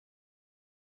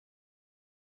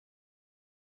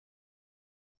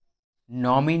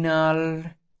Nominal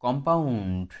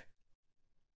compound.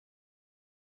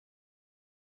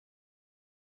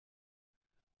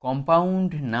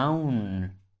 Compound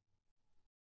noun.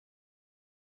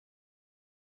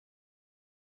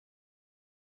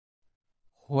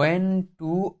 When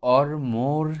two or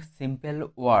more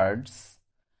simple words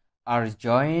are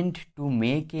joined to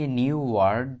make a new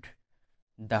word,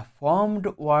 the formed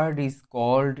word is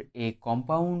called a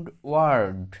compound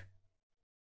word.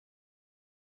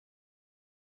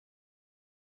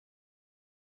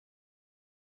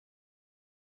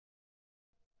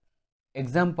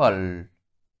 Example: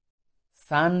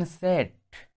 sunset.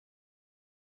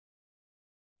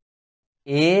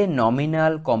 A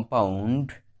nominal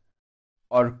compound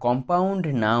or compound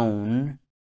noun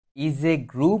is a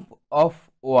group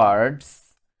of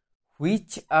words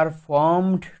which are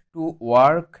formed to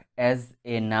work as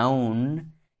a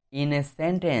noun in a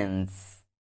sentence.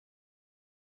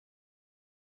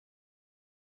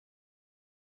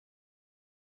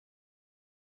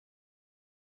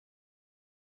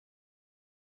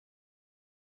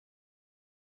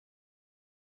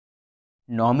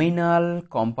 Nominal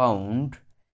compound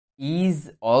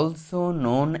is also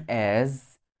known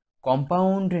as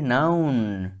compound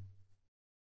noun.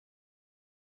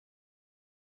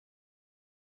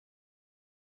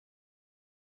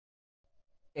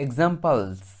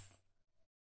 Examples: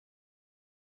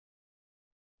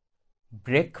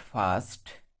 breakfast,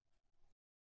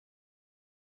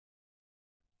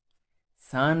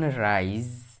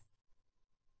 sunrise,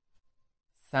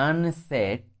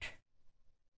 sunset,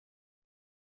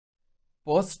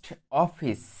 post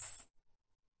office,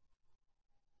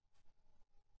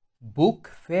 book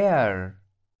fair,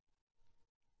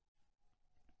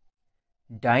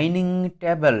 dining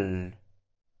table,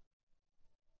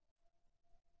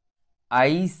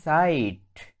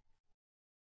 eyesight,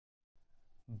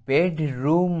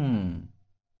 bedroom,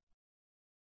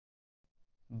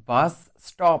 bus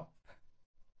stop,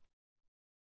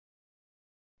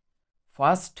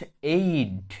 first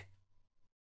aid,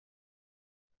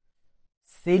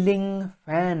 ceiling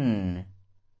fan,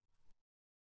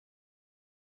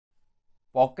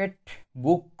 pocket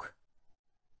book,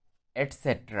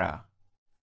 etc.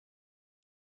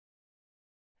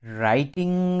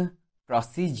 Writing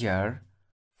procedure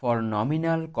for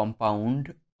nominal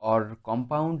compound or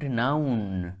compound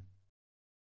noun.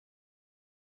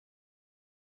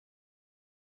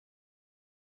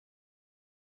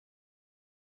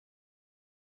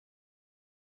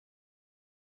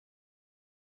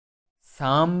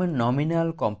 Some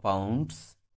nominal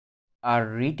compounds are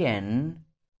written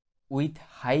with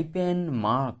hyphen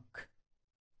mark.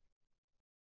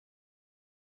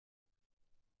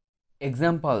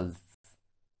 Examples: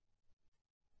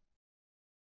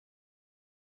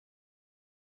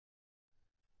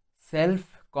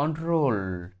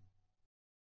 self-control,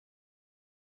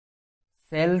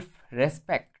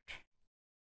 self-respect.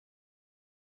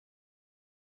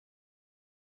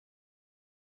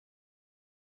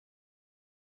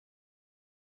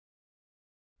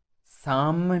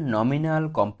 Some nominal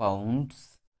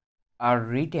compounds are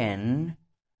written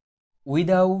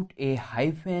without a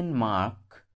hyphen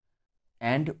mark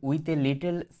and with a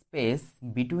little space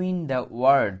between the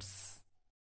words.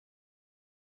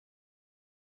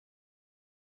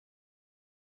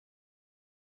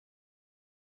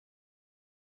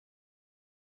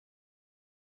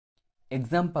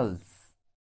 Examples: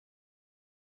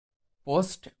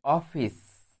 post office,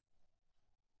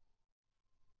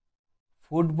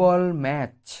 football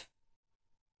match,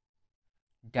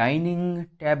 dining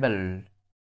table.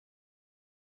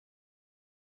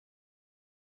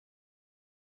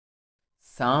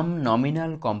 Some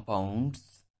nominal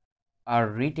compounds are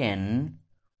written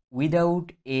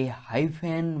without a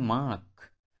hyphen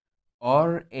mark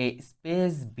or a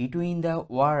space between the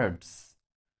words.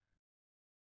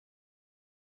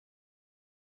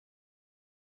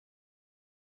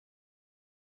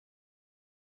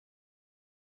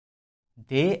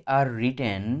 They are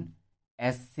written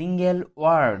as single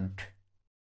word.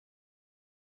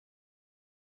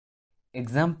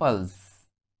 Examples: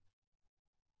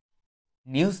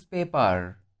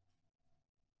 newspaper,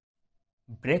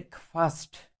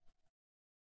 breakfast.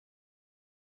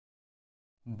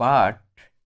 But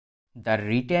the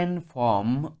written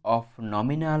form of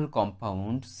nominal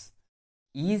compounds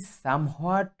is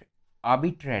somewhat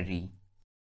arbitrary.